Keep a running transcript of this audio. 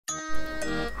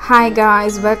Hi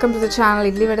guys, welcome to the channel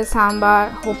Idly Vada Sambar.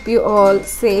 Hope you all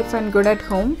safe and good at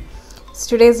home. So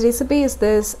today's recipe is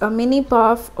this, a mini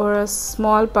puff or a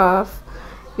small puff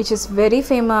which is very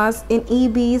famous in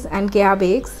EBs and Gaya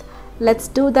bakes. Let's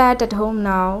do that at home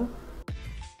now.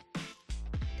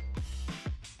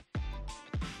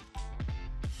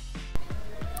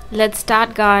 Let's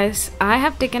start guys. I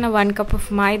have taken a 1 cup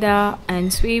of maida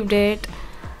and sweeped it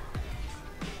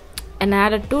and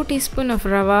added 2 teaspoons of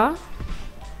rava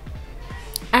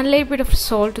and a little bit of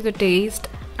salt to the taste.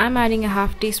 I'm adding a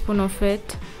half teaspoon of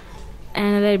it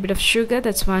and a little bit of sugar,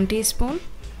 that's 1 teaspoon,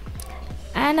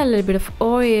 and a little bit of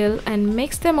oil, and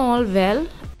mix them all well.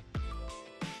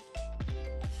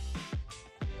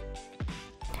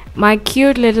 My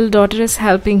cute little daughter is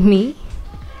helping me.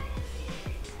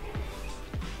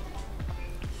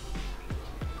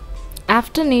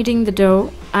 After kneading the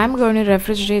dough, I'm going to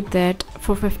refrigerate that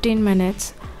for 15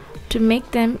 minutes to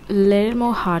make them a little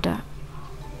more harder.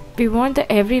 We want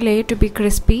every layer to be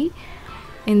crispy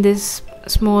in this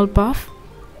small puff.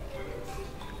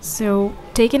 So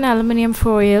take an aluminium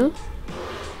foil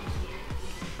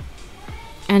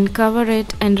and cover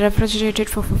it and refrigerate it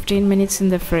for 15 minutes in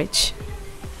the fridge.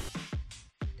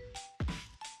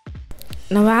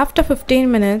 Now after 15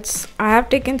 minutes, I have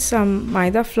taken some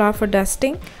maida flour for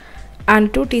dusting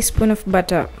and 2 teaspoons of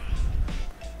butter.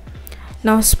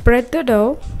 Now spread the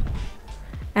dough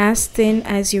as thin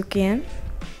as you can.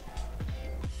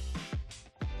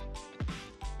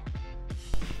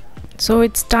 So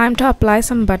it's time to apply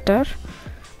some butter.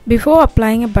 Before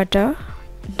applying a butter,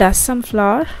 dust some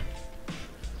flour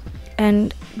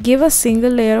and give a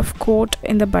single layer of coat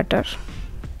in the butter.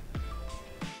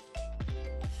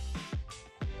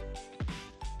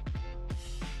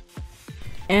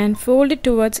 And fold it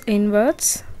towards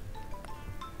inwards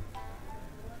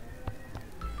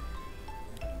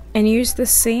and use the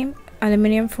same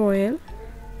aluminium foil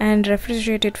and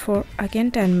refrigerate it for again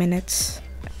 10 minutes.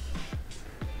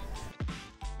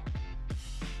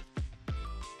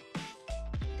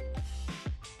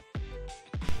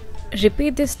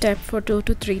 Repeat this step for 2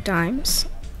 to 3 times.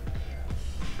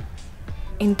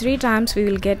 In 3 times we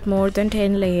will get more than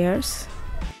 10 layers.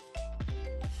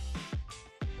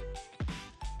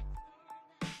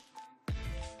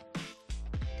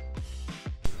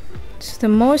 So the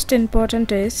most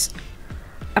important is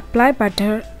apply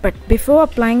butter, but before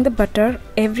applying the butter,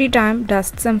 every time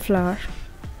dust some flour.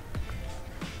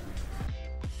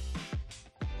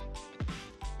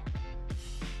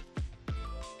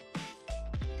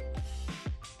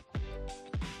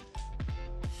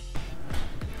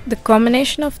 The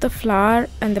combination of the flour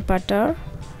and the butter,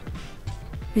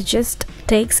 it just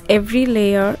takes every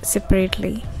layer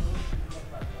separately.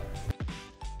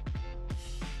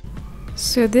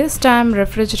 So this time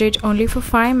refrigerate only for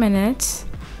 5 minutes.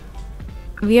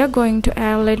 We are going to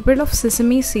add a little bit of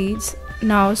sesame seeds.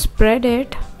 Now spread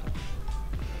it,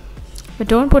 but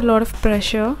don't put a lot of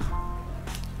pressure.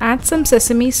 Add some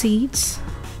sesame seeds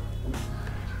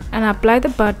and apply the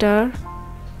butter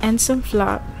and some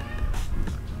flour.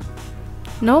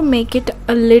 Now make it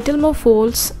a little more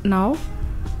folds now.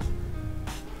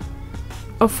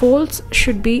 Our folds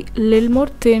should be a little more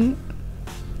thin.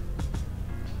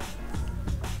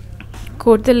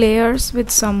 Coat the layers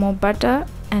with some more butter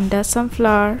and dust some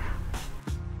flour.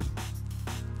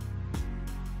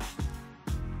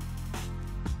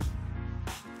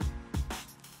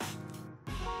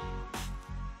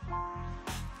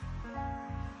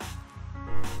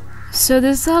 So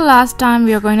this is the last time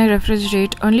we are going to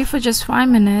refrigerate only for just 5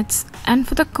 minutes, and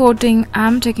for the coating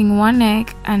I'm taking 1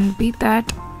 egg and beat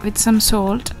that with some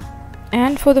salt.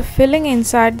 And for the filling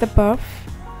inside the puff,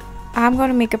 I'm going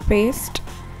to make a paste.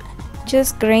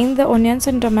 Just grind the onions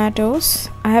and tomatoes.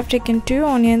 I have taken 2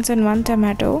 onions and 1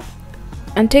 tomato,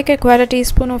 and take a 1/4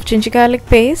 teaspoon of ginger garlic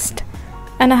paste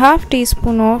and a half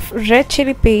teaspoon of red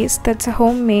chili paste, that's a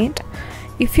homemade.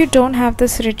 If you don't have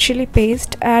this red chili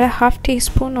paste, add a half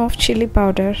teaspoon of chili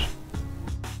powder.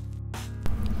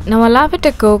 Now allow it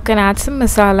to cook and add some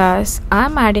masalas.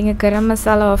 I'm adding a garam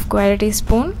masala of 1/4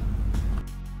 teaspoon.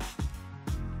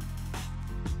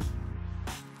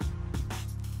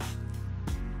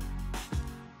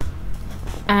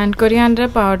 And coriander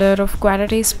powder of 1/4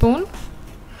 teaspoon.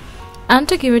 And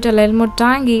to give it a little more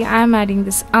tangy, I am adding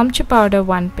this amchur powder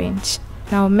 1 pinch.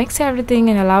 Now mix everything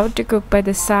and allow it to cook by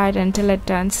the side until it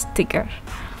turns thicker.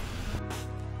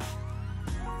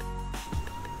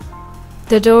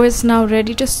 The dough is now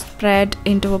ready to spread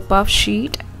into a puff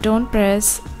sheet. Don't press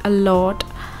a lot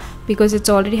because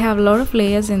it's already have a lot of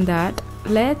layers in that.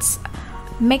 Let's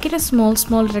make it a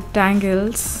small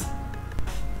rectangles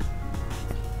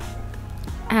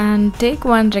and take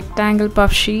one rectangle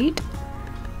puff sheet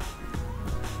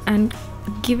and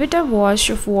give it a wash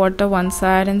of water one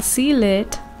side and seal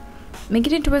it. Make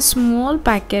it into a small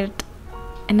packet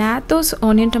and add those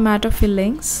onion tomato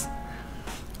fillings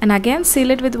and again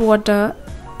seal it with water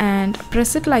and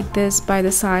press it like this by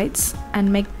the sides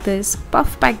and make this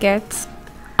puff packets.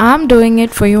 I'm doing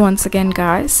it for you once again,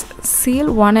 guys.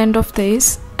 Seal one end of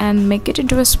this and make it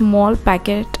into a small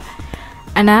packet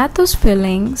and add those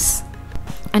fillings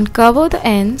and cover the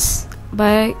ends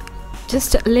by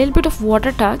just a little bit of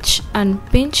water touch and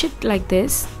pinch it like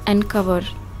this and cover.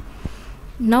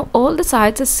 Now all the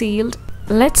sides are sealed.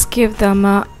 Let's give them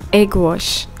a egg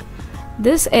wash.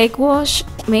 This egg wash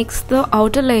makes the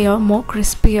outer layer more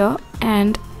crispier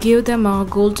and give them a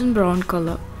golden brown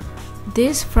color.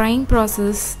 This frying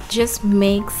process just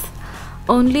makes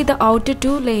only the outer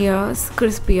two layers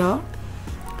crispier.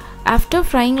 After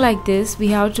frying like this, we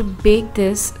have to bake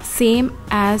this same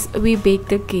as we bake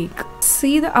the cake.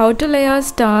 See, the outer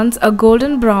layers turns a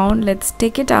golden brown. Let's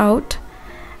take it out.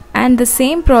 And the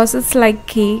same process like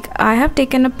cake, I have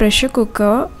taken a pressure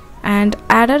cooker and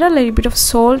added a little bit of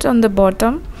salt on the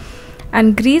bottom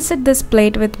and greased this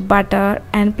plate with butter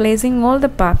and placing all the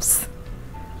puffs.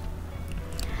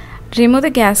 Remove the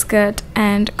gasket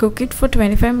and cook it for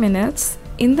 25 minutes.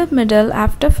 In the middle,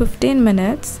 after 15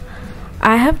 minutes,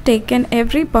 I have taken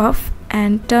every puff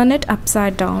and turn it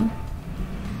upside down.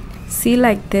 See,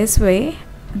 like this way,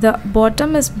 the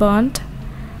bottom is burnt,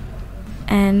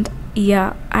 and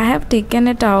yeah, I have taken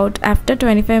it out after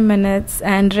 25 minutes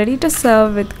and ready to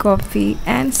serve with coffee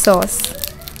and sauce.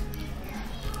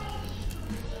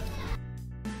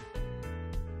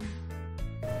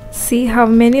 See how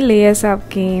many layers have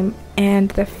came and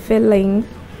the filling.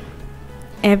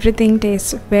 Everything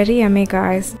tastes very yummy,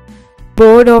 guys.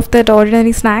 Bored of that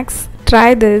ordinary snacks?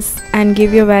 Try this and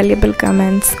give your valuable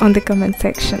comments on the comment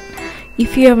section.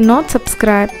 If you have not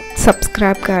subscribed,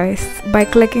 subscribe guys by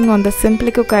clicking on the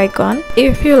Simply Cook icon.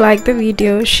 If you like the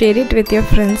video, share it with your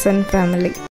friends and family.